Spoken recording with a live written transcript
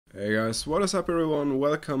Hey guys, what is up everyone?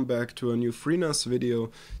 Welcome back to a new FreeNAS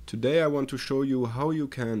video. Today I want to show you how you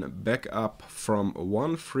can back up from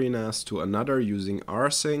one FreeNAS to another using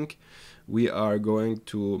RSync. We are going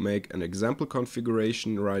to make an example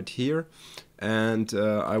configuration right here, and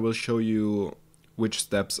I will show you which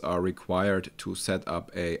steps are required to set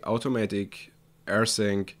up a automatic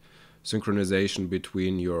RSync synchronization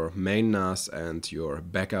between your main NAS and your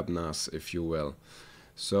backup NAS, if you will.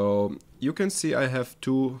 So you can see I have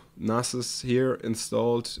two NASs here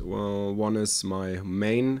installed. Well, one is my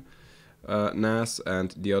main NAS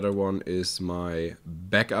and the other one is my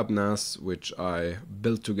backup NAS, which I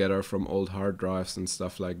built together from old hard drives and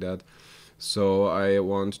stuff like that. So I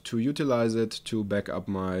want to utilize it to back up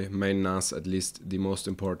my main NAS, at least the most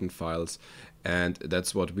important files. And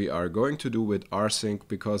that's what we are going to do with RSync,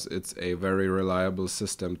 because it's a very reliable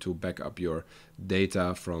system to back up your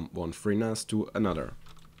data from one FreeNAS to another.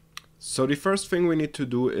 So the first thing we need to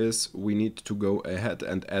do is we need to go ahead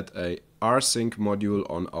and add a RSync module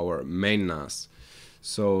on our main NAS.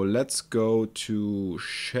 So let's go to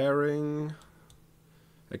sharing.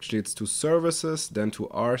 Actually, it's to services, then to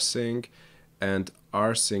RSync and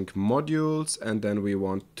RSync modules, and then we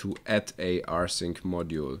want to add a RSync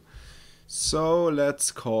module. So let's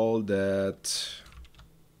call that,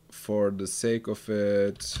 for the sake of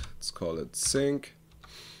it, let's call it sync.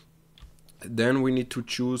 Then we need to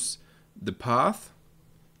choose the path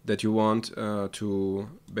that you want to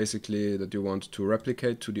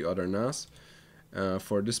replicate to the other NAS.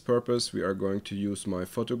 For this purpose, we are going to use my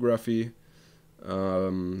photography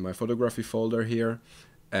folder here,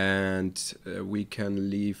 and we can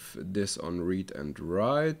leave this on read and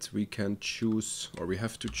write. We can choose, or we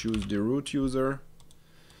have to choose, the root user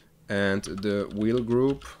and the wheel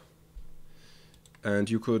group. And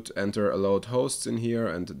you could enter allowed hosts in here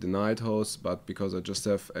and denied hosts, but because I just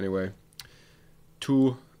have anyway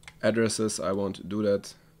two addresses, I won't do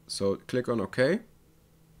that. So click on OK.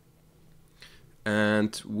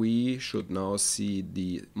 And we should now see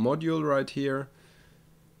the module right here.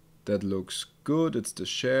 That looks good. It's the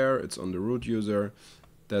share, it's on the root user.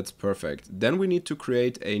 That's perfect. Then we need to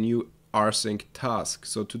create a new RSync task.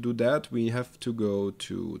 So to do that, we have to go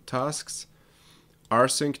to Tasks,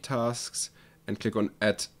 RSync Tasks, and click on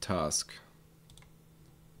Add Task.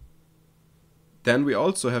 Then we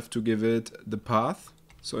also have to give it the path.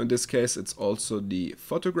 So in this case, it's also the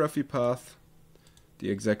photography path,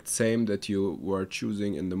 the exact same that you were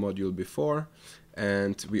choosing in the module before.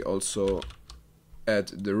 And we also add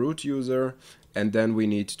the root user, and then we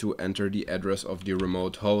need to enter the address of the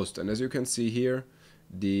remote host. And as you can see here,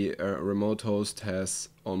 the remote host has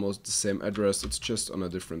almost the same address. It's just on a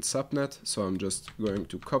different subnet. So I'm just going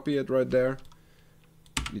to copy it right there.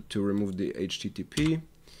 Need to remove the HTTP.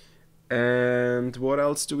 And what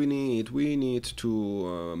else do we need? We need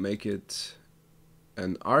to make it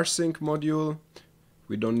an RSync module.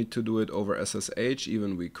 We don't need to do it over SSH,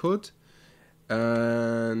 even we could.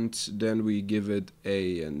 And then we give it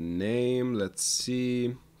a name. Let's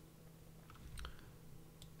see.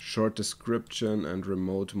 Short description and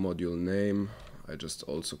remote module name. I just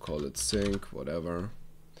also call it sync, whatever.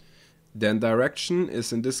 Then direction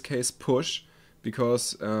is in this case push,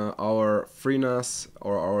 because our FreeNAS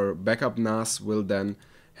or our backup NAS will then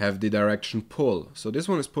have the direction pull. So this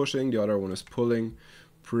one is pushing, the other one is pulling.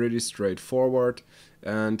 Pretty straightforward.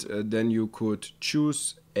 And then you could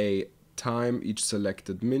choose a time each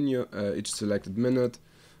selected minute.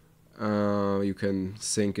 You can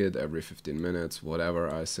sync it every 15 minutes,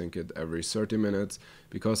 whatever. I sync it every 30 minutes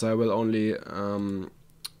because I will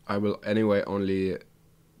anyway only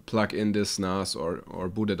plug in this NAS or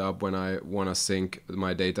boot it up when I want to sync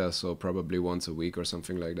my data, so probably once a week or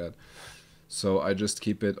something like that. So I just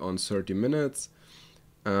keep it on 30 minutes.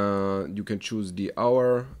 You can choose the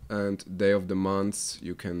hour and day of the month.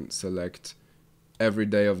 You can select every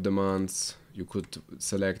day of the month. You could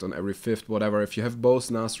select on every 5th, whatever. If you have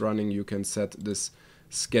both NAS running, you can set this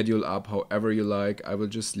schedule up however you like. I will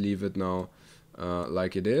just leave it now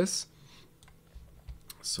like it is.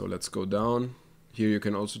 So let's go down. Here you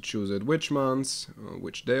can also choose it which month,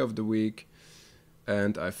 which day of the week,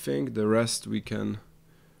 and I think the rest we can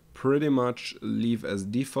pretty much leave as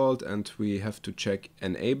default, and we have to check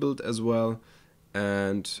enabled as well,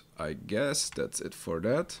 and I guess that's it for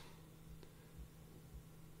that.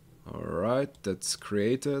 Alright, that's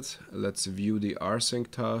created. Let's view the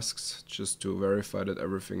RSync tasks just to verify that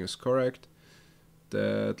everything is correct.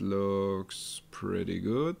 That looks pretty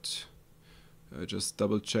good. Just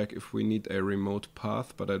double check if we need a remote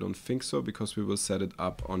path, but I don't think so because we will set it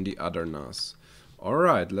up on the other NAS.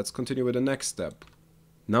 Alright, let's continue with the next step.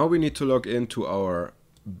 Now we need to log into our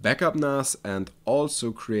backup NAS and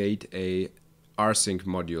also create a RSync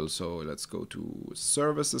module. So let's go to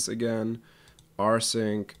services again,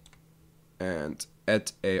 RSync, and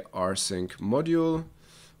add a RSync module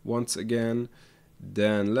once again.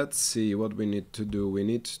 Then let's see what we need to do. We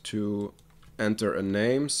need to enter a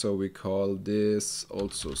name, so we call this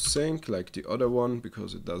also sync like the other one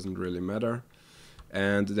because it doesn't really matter.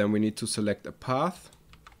 And then we need to select a path.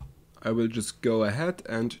 I will just go ahead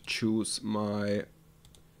and choose my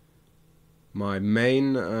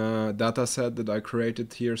main data set that I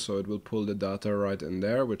created here, so it will pull the data right in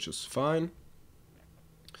there, which is fine.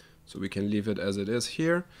 So we can leave it as it is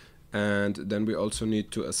here. And then we also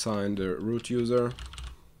need to assign the root user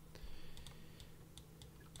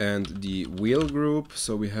and the wheel group,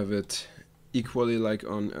 so we have it equally like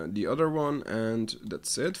on the other one, and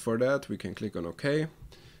that's it for that. We can click on OK.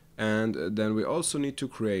 And then we also need to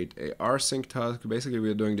create a RSync task. Basically,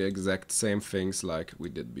 we're doing the exact same things like we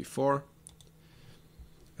did before.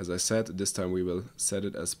 As I said, this time we will set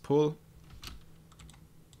it as pull.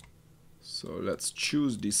 So let's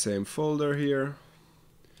choose the same folder here.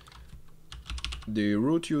 The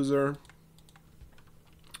root user,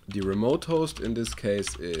 the remote host in this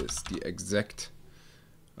case is the exact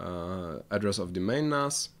address of the main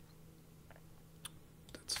NAS.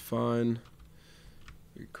 That's fine.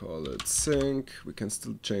 We call it sync. We can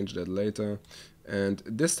still change that later. And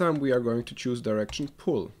this time we are going to choose direction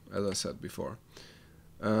pull, as I said before.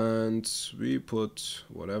 And we put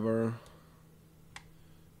whatever.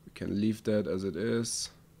 We can leave that as it is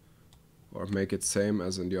or make it same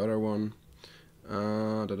as in the other one.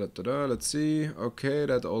 Let's see. Okay,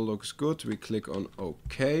 that all looks good. We click on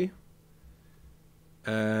OK.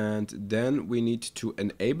 And then we need to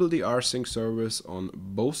enable the RSync service on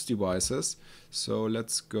both devices. So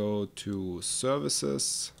let's go to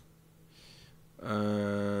services.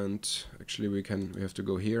 And actually we have to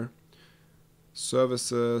go here.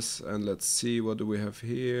 Services, and let's see, what do we have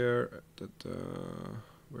here?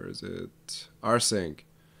 Where is it? RSync.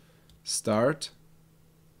 Start.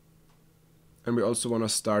 And we also want to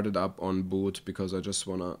start it up on boot because I just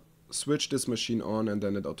want to switch this machine on and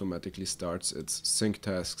then it automatically starts its sync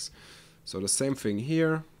tasks. So the same thing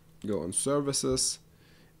here, go on services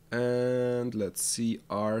and let's see,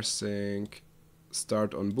 RSync,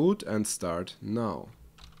 start on boot and start now.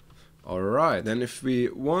 Alright, then if we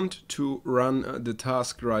want to run the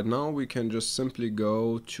task right now, we can just simply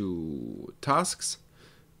go to tasks.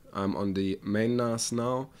 I'm on the main NAS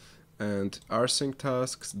now. And RSync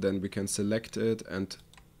tasks, then we can select it and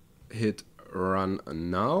hit run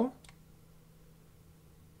now.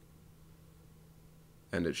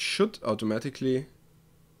 And it should automatically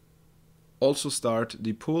also start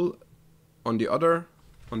the pull on the other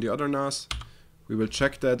NAS. We will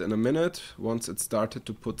check that in a minute once it started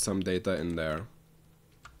to put some data in there.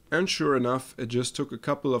 And sure enough, it just took a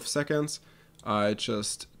couple of seconds. I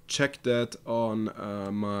just checked that on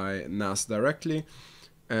my NAS directly.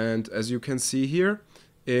 And as you can see here,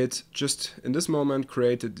 it just in this moment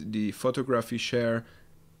created the photography share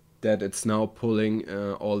that it's now pulling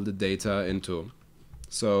all the data into.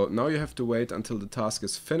 So now you have to wait until the task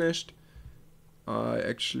is finished. I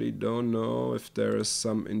actually don't know if there is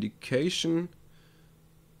some indication.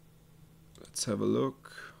 Let's have a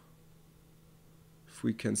look. If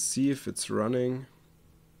we can see if it's running.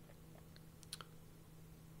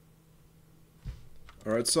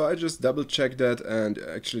 Alright, so I just double checked that, and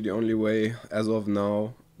actually the only way as of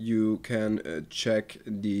now you can check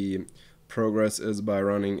the progress is by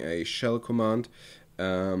running a shell command.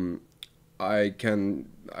 I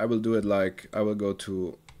will do it like I will go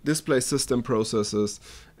to display system processes,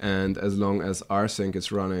 and as long as RSync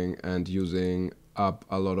is running and using up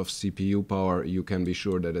a lot of CPU power, you can be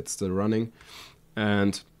sure that it's still running.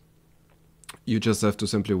 And you just have to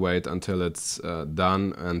simply wait until it's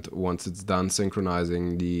done, and once it's done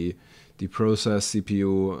synchronizing, the process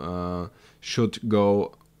CPU should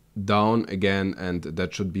go down again, and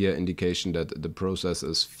that should be an indication that the process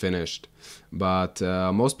is finished. But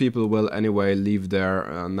most people will anyway leave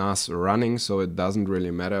their NAS running, so it doesn't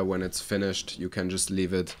really matter when it's finished. You can just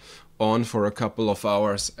leave it on for a couple of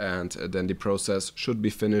hours and then the process should be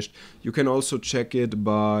finished. You can also check it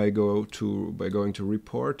by going to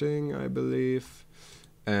reporting, I believe,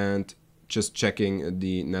 and just checking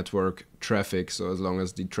the network traffic. So as long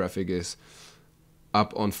as the traffic is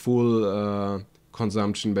up on full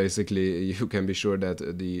consumption, basically, you can be sure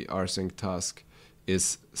that the RSync task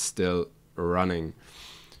is still running.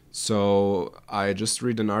 So I just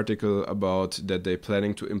read an article about that they're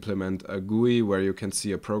planning to implement a GUI where you can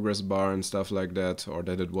see a progress bar and stuff like that, or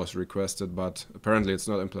that it was requested, but apparently it's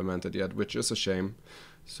not implemented yet, which is a shame.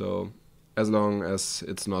 So as long as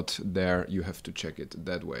it's not there, you have to check it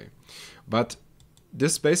that way. But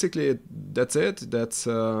this basically, that's it. That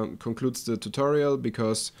concludes the tutorial,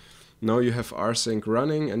 because now you have RSync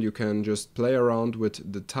running and you can just play around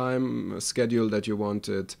with the time schedule that you want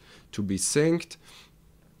it to be synced.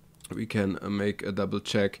 We can make a double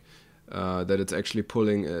check that it's actually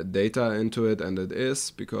pulling data into it, and it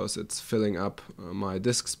is, because it's filling up my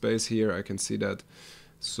disk space here. I can see that.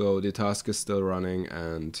 So the task is still running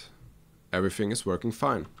and everything is working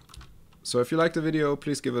fine. So if you liked the video,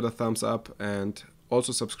 please give it a thumbs up and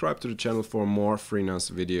also subscribe to the channel for more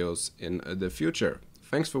FreeNAS videos in the future.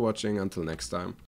 Thanks for watching. Until next time.